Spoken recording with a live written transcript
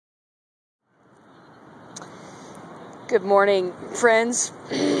Good morning, friends,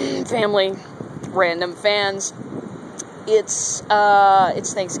 family, random fans. It's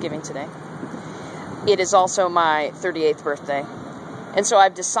Thanksgiving today. It is also my 38th birthday. And so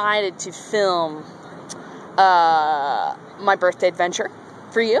I've decided to film my birthday adventure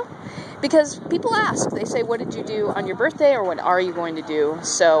for you. Because people ask, they say, what did you do on your birthday, or what are you going to do?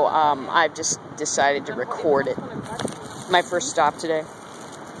 So I've just decided to record it. My first stop today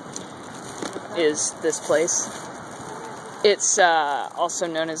is this place. It's also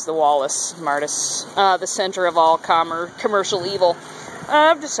known as the Wallace Martis, the center of all commercial evil.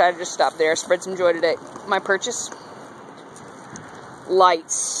 I've decided to stop there, spread some joy today. My purchase?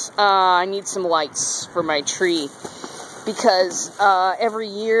 Lights. I need some lights for my tree, because every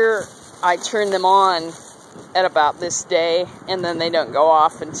year I turn them on at about this day, and then they don't go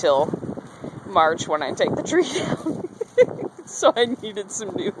off until March when I take the tree down. So I needed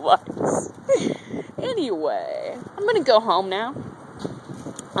some new lights. Anyway, I'm going to go home now.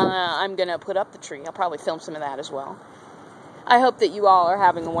 I'm going to put up the tree. I'll probably film some of that as well. I hope that you all are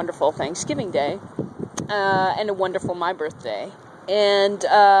having a wonderful Thanksgiving Day and a wonderful my birthday. And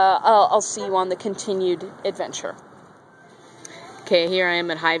I'll see you on the continued adventure. Okay, here I am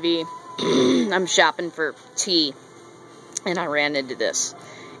at Hy-Vee. I'm shopping for tea, and I ran into this.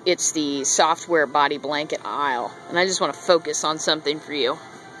 It's the software body blanket aisle, and I just want to focus on something for you.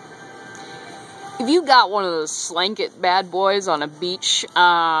 If you got one of those slanket bad boys on a beach,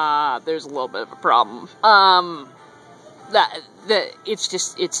 there's a little bit of a problem.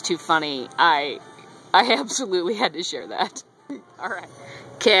 It's too funny. I absolutely had to share that. Alright.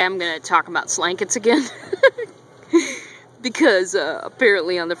 Okay, I'm gonna talk about slankets again. Because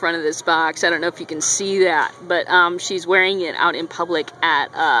apparently on the front of this box, I don't know if you can see that, but she's wearing it out in public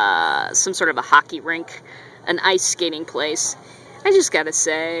at some sort of a hockey rink, an ice skating place. I just gotta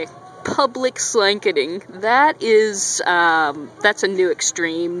say, public slanketing, that's a new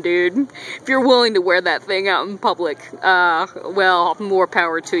extreme, dude. If you're willing to wear that thing out in public, well, more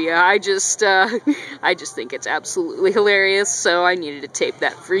power to you. I just think it's absolutely hilarious, so I needed to tape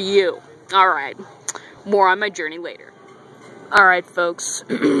that for you. Alright, more on my journey later. Alright, folks,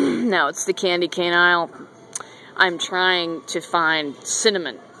 now it's the candy cane aisle. I'm trying to find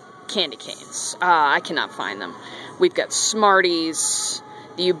cinnamon candy canes. I cannot find them. We've got Smarties,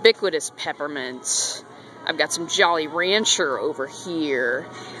 the ubiquitous peppermint. I've got some Jolly Rancher over here.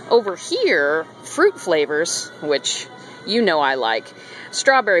 Over here, fruit flavors, which you know I like.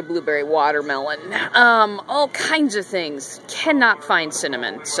 Strawberry, blueberry, watermelon, all kinds of things. Cannot find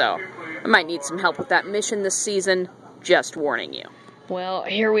cinnamon, so I might need some help with that mission this season. Just warning you. Well,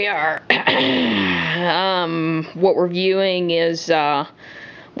 here we are. What we're viewing is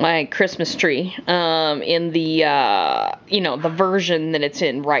my Christmas tree in the the version that it's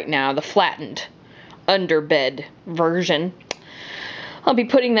in right now, the flattened underbed version. I'll be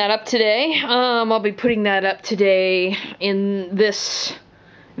putting that up today. I'll be putting that up today in this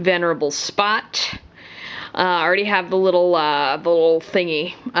venerable spot. I already have the little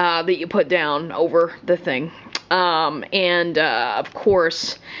thingy that you put down over the thing. Of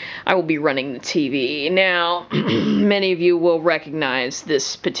course, I will be running the TV. Now, many of you will recognize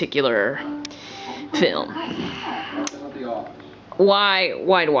this particular film. Why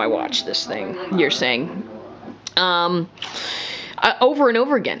do I watch this thing, you're saying? Over and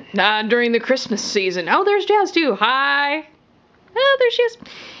over again, during the Christmas season. Oh, there's Jazz, too. Hi. Oh, there she is.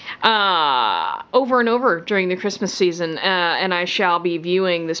 Over and over during the Christmas season, and I shall be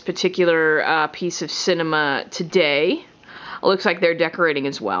viewing this particular piece of cinema today. It looks like they're decorating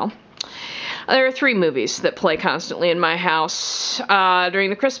as well. There are 3 movies that play constantly in my house during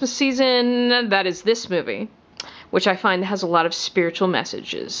the Christmas season. That is this movie, which I find has a lot of spiritual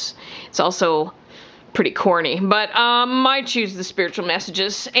messages. It's also pretty corny, but I choose the spiritual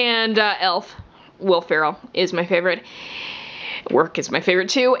messages. And Elf, Will Ferrell, is my favorite. Work is my favorite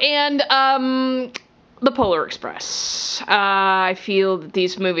too, and The Polar Express. I feel that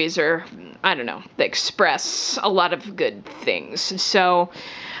these movies are, I don't know, they express a lot of good things. So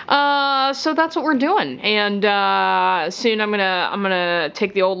that's what we're doing. And soon I'm gonna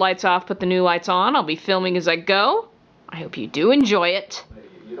take the old lights off, put the new lights on. I'll be filming as I go. I hope you do enjoy it.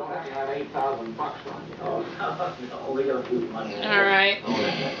 You don't have to have $8,000 on you. Oh, no, we gotta keep money. All right.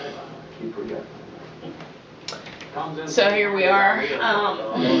 Keep forgetting. So here we are.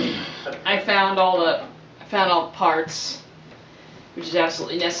 I found all the parts, which is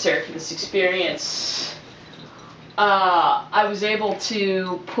absolutely necessary for this experience. I was able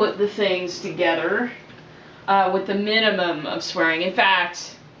to put the things together with the minimum of swearing. In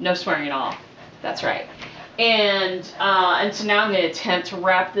fact, no swearing at all. That's right. And so now I'm going to attempt to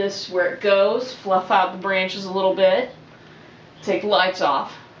wrap this where it goes, fluff out the branches a little bit, take the lights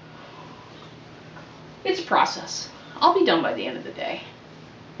off. It's a process. I'll be done by the end of the day.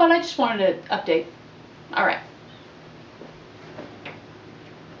 But I just wanted to update. All right.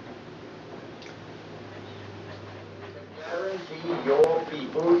 Guarantee your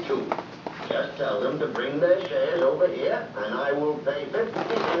people too. Just tell them to bring their shares over here, and I will pay 50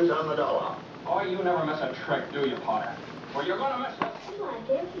 cents on the dollar. Oh, you never miss a trick, do you, Potter? Well, you're gonna miss it. You like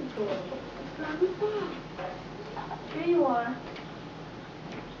everything. Here you are.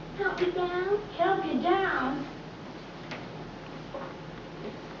 Help you down? Help you down?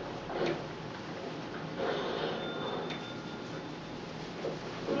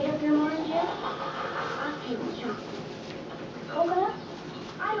 Made up your mind yet? I'll take something. Coconuts?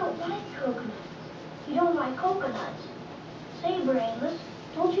 I don't like coconuts. You don't like coconuts? Say, Brainless,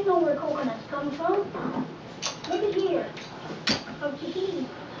 don't you know where coconuts come from? Look at here. From Tahiti,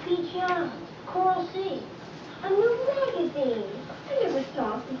 Beach Islands, Coral Sea. A new magazine. I never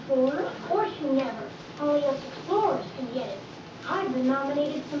saw it before. Of course you never. Only us explorers can get it. I've been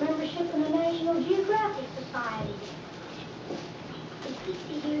nominated for membership in the National Geographic Society. It's good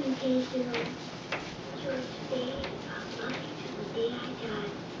to hear you, Casey. George today, I'll love you till the day I die.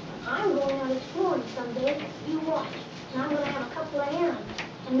 I'm going out exploring someday. You watch. And I'm going to have a couple of errands.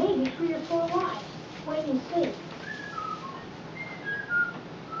 And maybe 3 or 4 wives. Wait and see.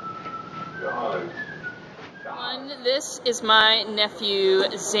 This is my nephew,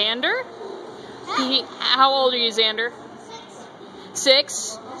 Xander. How old are you, Xander?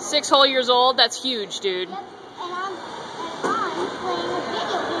 6. 6 whole years old? That's huge, dude. Yep. And I'm playing a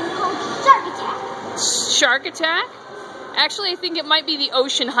video game called Shark Attack. Shark Attack? Actually, I think it might be the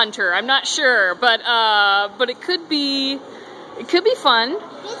Ocean Hunter. I'm not sure, but it could be fun.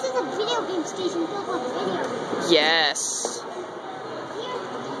 This is a video game station filled with video games. Yes.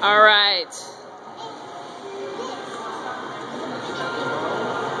 All right.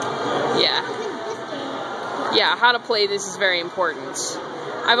 Yeah, how to play this is very important.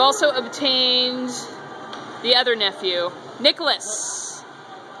 I've also obtained the other nephew, Nicholas.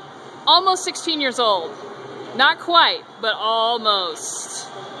 Almost 16 years old. Not quite, but almost.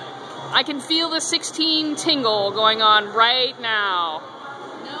 I can feel the 16 tingle going on right now.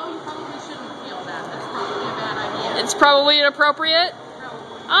 No, you probably shouldn't feel that. That's probably a bad idea. It's probably inappropriate?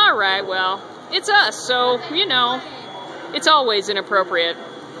 Alright, well, it's us, so, you know, it's always inappropriate.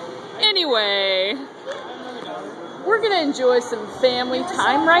 Anyway, we're gonna enjoy some family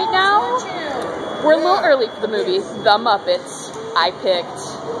time right now. We're a little early for the movie, The Muppets, I picked.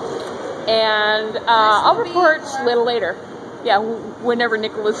 And I'll report a little later. Yeah, whenever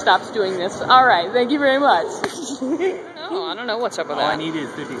Nicholas stops doing this. Alright, thank you very much. I don't know what's up with that. All I need is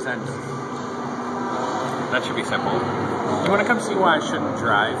 50 cents. That should be simple. You want to come see why I shouldn't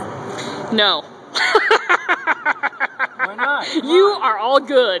drive? No. Why not? Come You on. are all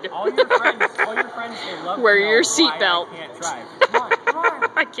good. All your friends will love Wear to know your why seatbelt. I can't drive. Come on, come on.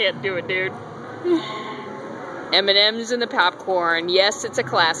 I can't do it, dude. M&M's and the popcorn. Yes, it's a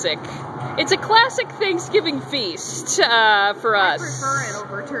classic. It's a classic Thanksgiving feast for us. I prefer it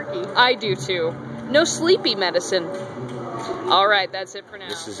over turkey. I do too. No sleepy medicine. All right, that's it for now.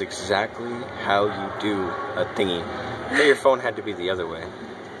 This is exactly how you do a thingy. But your phone had to be the other way.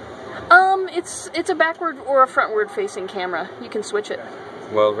 It's a backward or a frontward facing camera. You can switch it.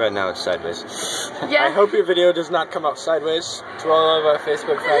 Well, right now it's sideways. Yeah. I hope your video does not come out sideways to all of our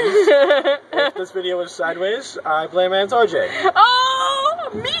Facebook friends. If this video was sideways, I blame Aunt RJ. Oh,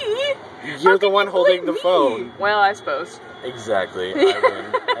 me? You're the one holding the phone. Well, I suppose. Exactly. I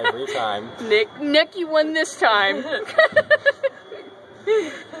win every time. Nick, you won this time.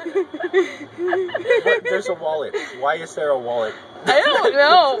 But there's a wallet. Why is there a wallet? I don't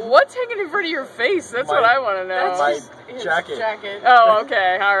know. What's hanging in front of your face? That's what I want to know. My jacket. Oh,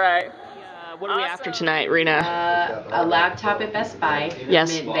 okay. All right. What are we Awesome. after tonight, Rena? A laptop at Best Buy.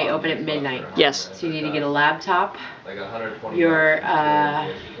 Yes. They open at midnight. Yes. So you need to get a laptop. You're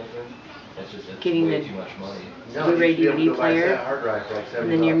getting the Blu-ray DVD player.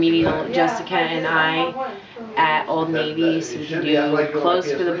 And then you're meeting Jessica and I at Old Navy so we can do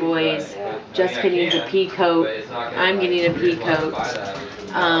clothes for the boys. Jessica needs a pea coat. I'm getting a pea coat.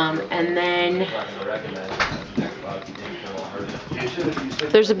 And then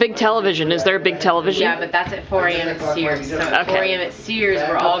There's a big television. Is there a big television? yeah, but that's at 4 a.m. at Sears. So at 4 a.m. at Sears,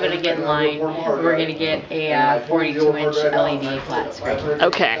 we're all going to get in line. We're going to get a 42-inch LED flat screen.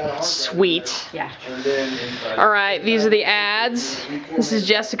 Okay, sweet. Yeah. All right, these are the ads. This is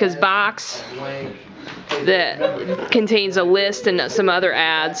Jessica's box that contains a list and some other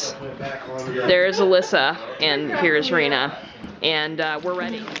ads. There's Alyssa, and here's Rena. And we're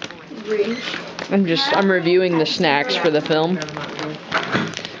ready. I'm reviewing the snacks for the film.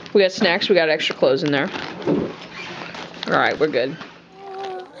 We got snacks, we got extra clothes in there. Alright, we're good.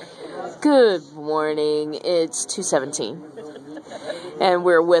 Good morning. It's 2:17. And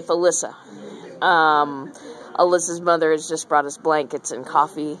we're with Alyssa. Alyssa's mother has just brought us blankets and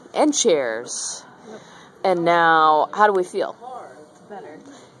coffee and chairs. And now, how do we feel? Better.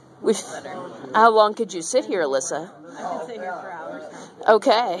 Better. How long could you sit here, Alyssa? I can sit here for hours now.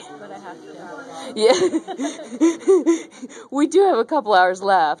 Okay. But I have to. Yeah. We do have a couple hours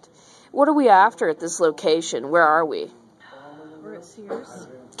left. What are we after at this location? Where are we? We're at Sears.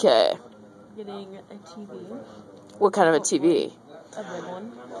 Okay. Getting a TV. What kind of a TV? A big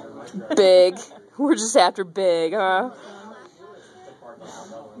one. Big. We're just after big, huh?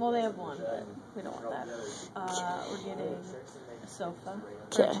 Well, they have one, but we don't want that. We're getting a sofa.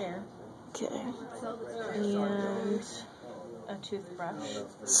 Okay. Or a chair. Okay. And a toothbrush.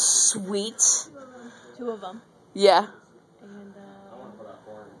 Sweet. 2 of them. Yeah. And,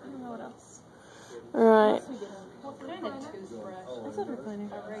 I don't know what else. Alright. What kind of toothbrush? It's a recliner.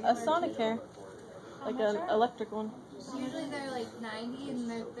 A Sonicare. Like an electric one. Usually they're like 90 and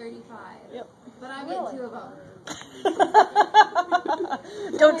they're 35. Yep. But I get 2 of them.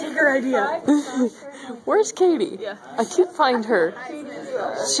 Don't take her idea. Where's Katie? Yeah. I can't find her.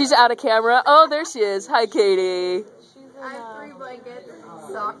 She's out of camera. Oh, there she is. Hi, Katie. I have 3 blankets,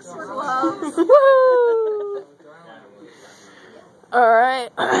 socks for gloves. Woo!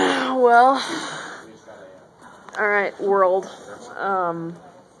 Alright. Well. Alright, world.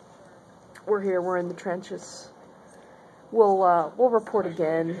 We're here. We're in the trenches. We'll report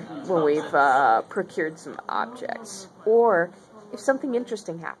again when we've procured some objects, or if something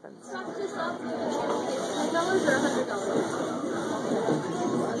interesting happens.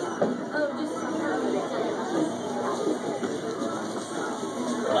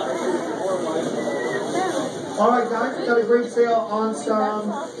 Alright guys, we got a great sale on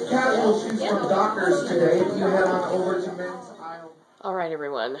some casual shoes from Dockers today. If you head on over to men's aisle. Alright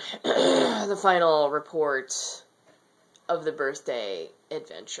everyone, the final report of the birthday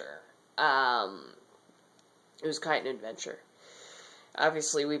adventure. It was quite an adventure.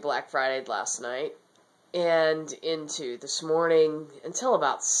 Obviously we Black Friday'd last night and into this morning until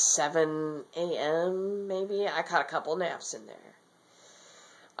about 7 a.m. maybe. I caught a couple naps in there.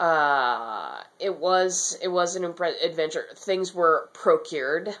 It was an adventure. Things were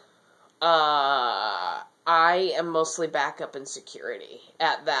procured. I am mostly backup and security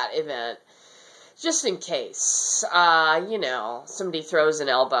at that event, just in case, somebody throws an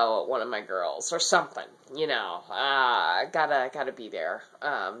elbow at one of my girls or something, gotta be there,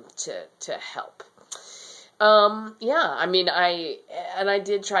 to help. I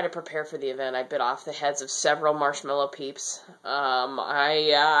did try to prepare for the event. I bit off the heads of several marshmallow peeps.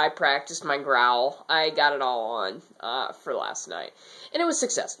 I practiced my growl. I got it all on, for last night. And it was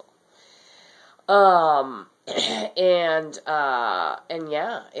successful.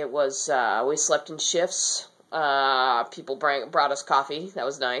 It was, we slept in shifts. People brought us coffee. That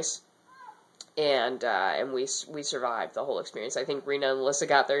was nice. And we survived the whole experience. I think Rena and Alyssa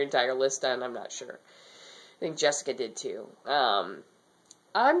got their entire list done. I'm not sure. I think Jessica did too. I'm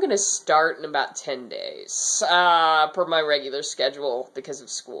gonna start in about 10 days, per my regular schedule because of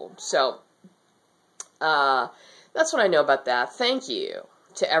school. So, that's what I know about that. Thank you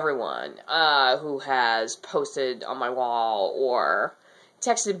to everyone who has posted on my wall or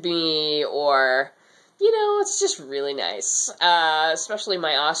texted me, or it's just really nice. Especially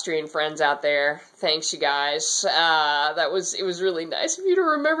my Austrian friends out there. Thanks, you guys. It was really nice of you to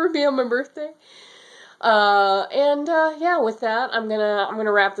remember me on my birthday. With that, I'm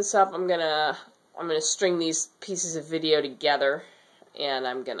gonna wrap this up. I'm gonna string these pieces of video together, and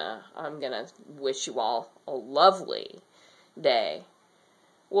I'm gonna wish you all a lovely day.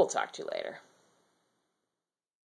 We'll talk to you later.